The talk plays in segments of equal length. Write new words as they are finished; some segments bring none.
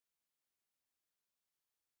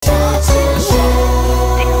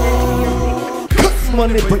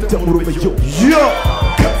money baita Murume yo. Yo.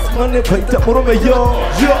 Cause money baita Murume yo.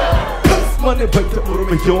 Yo. Cause money baita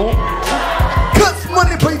Murume yo. Cause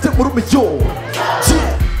money baita Murume yo.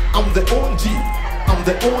 Yeah. I'm the OG. I'm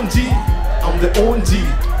the OG. I'm the OG.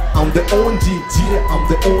 I'm the OG. Yeah, I'm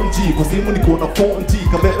the OG. Kwa simu niko na 4G.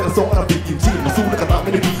 Kamera na songa na BG. Masula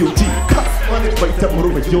katame ni BOG. Cause money baita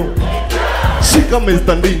Murume yo. Shika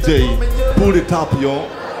Mr. DJ. Pull it up yo.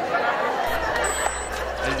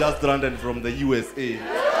 I just landed from the USA,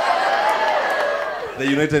 the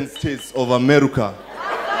United States of America.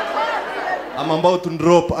 I'm about to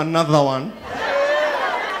drop another one.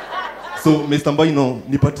 So, Mr. Maina,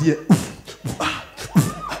 nipatie.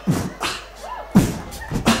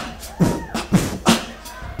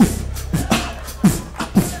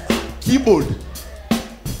 Keyboard.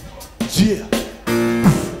 Yeah.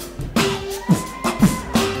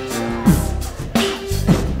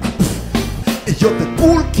 Yo, the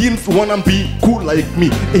cool kids wanna be cool like me.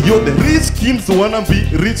 Yo, the rich kids wanna be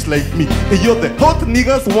rich like me. Yo, the hot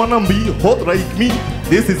niggas wanna be hot like me.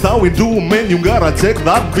 This is how we do, man. You gotta check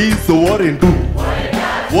that beat. So what and do?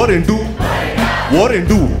 What and do? What and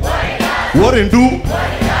do? What and do?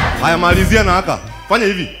 Haya malizia na haka. Fanya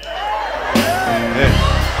hivi.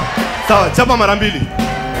 Sawa, chapa mara mbili.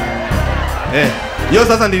 Yo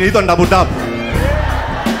sasa ndio inaitwa double tap.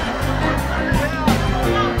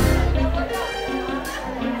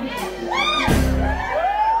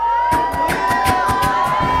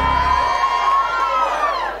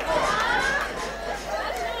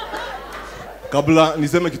 Kabla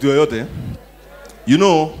niseme kitu yoyote, you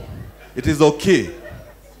know, it is okay.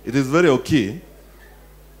 It is very okay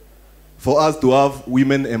for us to have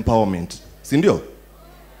women empowerment. Sindio?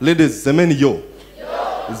 Ladies, semeni yo.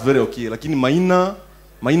 It's very okay. Lakini Maina,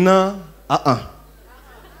 Maina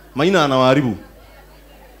anawaharibu.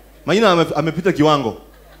 Maina amepita kiwango.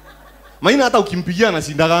 Maina hata ukimpigia na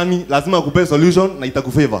shinda gani, lazima akupe solution na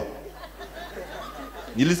itakufavor.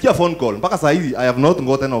 Nilisikia phone call, mpaka saa hizi I have not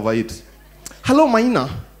gotten over it. Hello, Maina.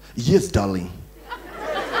 Yes, darling.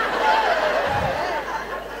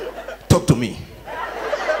 Talk to me.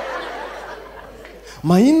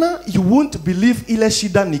 Maina, you won't believe ile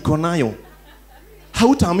shida niko nayo.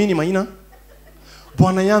 Hautaamini Maina.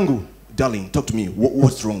 Bwana yangu, darling, talk to me.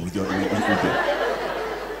 What's wrong with your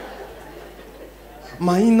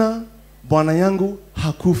Maina, bwana yangu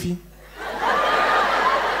hakufi.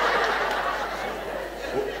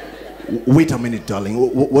 Wait a minute, darling.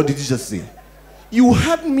 What did you just say? You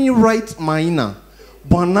heard me right, Maina.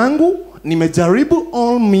 Bwanangu, nimejaribu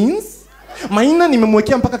all means. Maina,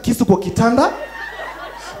 nimemwekea mpaka kisu kwa kitanda.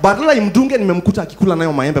 Badala imdunge, nimemkuta akikula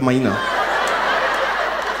nayo maembe, Maina.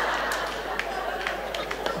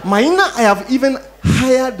 Maina, I have even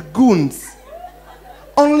hired goons.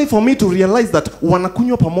 Only for me to realize that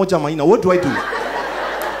wanakunywa pamoja, Maina. What do I do?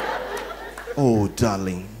 Oh,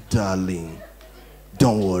 darling, darling.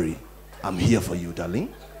 Don't worry. I'm here for you, darling.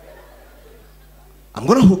 I'm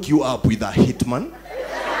gonna hook you up with a hitman.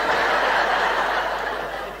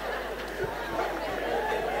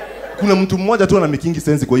 Kuna mtu mmoja tu ana making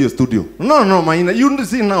sense kwa hiyo studio. No, Maina. You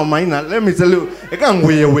see now, Maina. Let me tell you.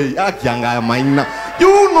 Ekangwe akianga Maina.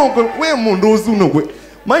 You know, we mundozu no we.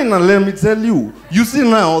 Maina, let me tell you. You see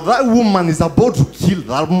now, that woman is about to kill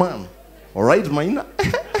that man. All right, Maina?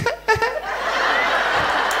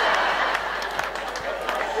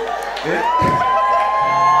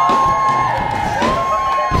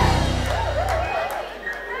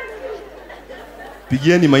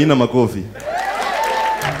 Pigieni Maina makofi.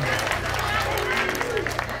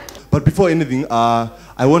 But before anything,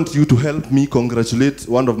 I want you to help me congratulate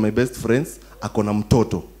one of my best friends. Akona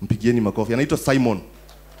mtoto. Mpigieni makofi. Anaitwa Simon.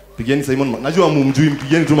 Pigieni Simon. Najua mumjui,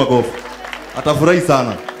 mpigieni tu makofi. Atafurahi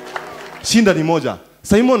sana. Shinda ni moja.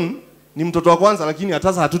 Simon ni mtoto wa kwanza, lakini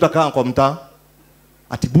atasa hatutakaa kwa mtaa.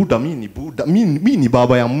 Ati Buda, mimi ni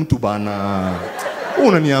baba ya mtu bana.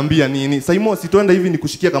 Unaniambia nini? Simon, si tuenda hivi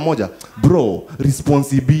nikushikia kamoja. Bro,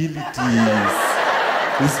 responsibilities.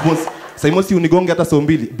 Simon, si unigonge hata saa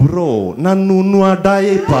mbili. Bro, nanunua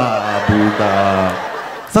diaper, Buda.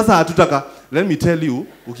 Sasa hatutaka. Let me tell you,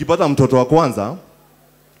 ukipata mtoto wa kwanza,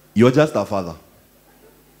 you're just a father.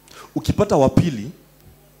 Ukipata wa pili,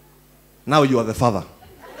 now you are the father.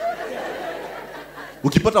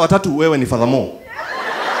 Ukipata watatu, wewe ni father more.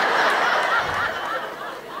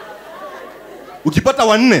 Ukipata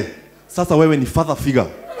wa nne, sasa wewe ni father figure.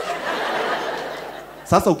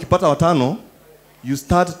 Sasa ukipata watano, you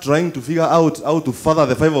start trying to figure out how to father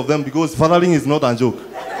the 5 of them, because fathering is not a joke.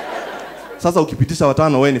 Sasa ukipitisha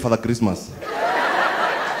watano, wewe ni Father Christmas.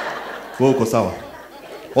 Wewe uko sawa.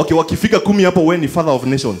 Okay, wakifika 10 hapo, wewe ni Father of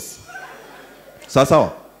Nations. Sawa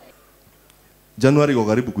sawa. Januari iko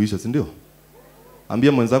karibu kuisha, si ndio?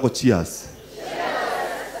 Ambia mwenzako cheers.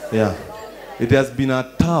 Yeah. It has been a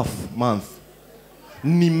tough month.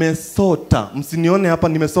 Nimesota. Msinione hapa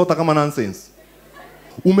nimesota kama nonsense.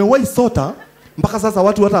 Umewahi sota mpaka sasa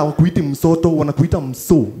watu hata hawakuiti msoto, wanakuita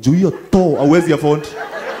mso. Juu hiyo to hauwezi afford.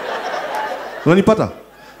 Unanipata?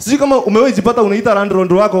 Sisi kama umewahi jipata unaita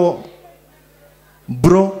landlord wako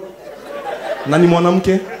bro na ni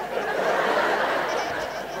mwanamke.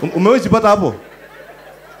 Umewahi jipata hapo?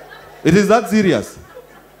 It is that serious.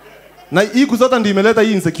 Na hii kusota ndio imeleta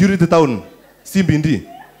hii insecurity town. Simbindi.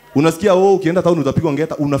 Unasikia wewe ukienda town utapigwa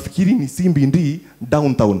ngeta, unafikiri ni Simbindi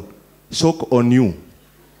downtown. Shock on you.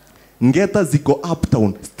 Ngeta ziko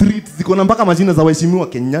uptown, street ziko na mpaka majina za waheshimiwa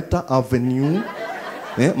Kenyatta Avenue.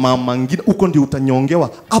 Mama Ngina uko ndio utanyongewa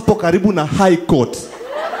hapo karibu na High Court.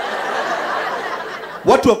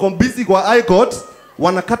 Watu wako busy kwa High Court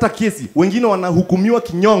wanakata kesi, wengine wanahukumiwa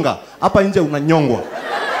kinyonga, hapa nje unanyongwa.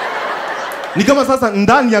 Ni kama sasa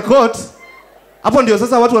ndani ya court hapo ndio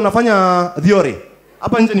sasa watu wanafanya theory.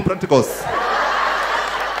 Hapa nje ni practicals.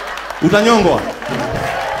 Utanyongwa.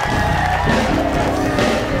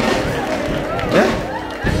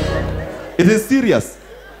 It is serious.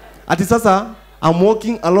 Ati sasa I'm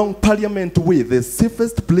walking along Parliament Way, the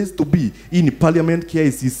safest place to be. Hii ni Parliament,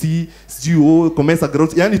 KICC, CGO, Commerce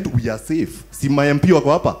Grounds. Yani we are safe. Si MP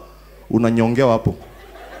wako hapa. Unanyongewa hapo.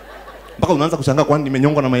 Mpaka unaanza kushangaa kwani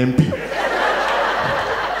nimenyongwa na MP.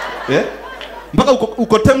 Mpaka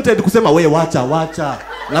uko tempted kusema we wacha.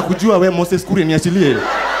 Na kujua we Moses Kuria niachilie.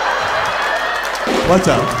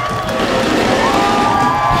 Wacha.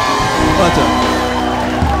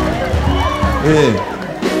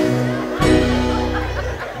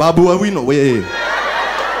 Babu Wawino we.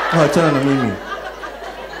 Wachana na mimi.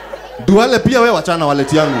 Duale pia we wachana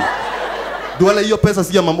wallet yangu. Duale hiyo pesa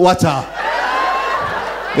si ya mama, wacha.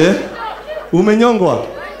 Umenyongwa?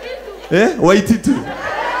 Waititu.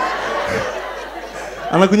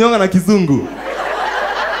 Anakunyonga na kizungu.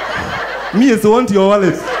 Me is want your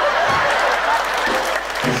wallet.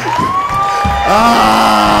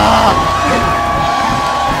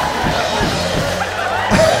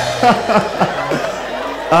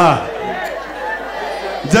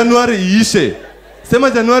 Januari iishe. Sema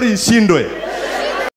Januari ishindwe.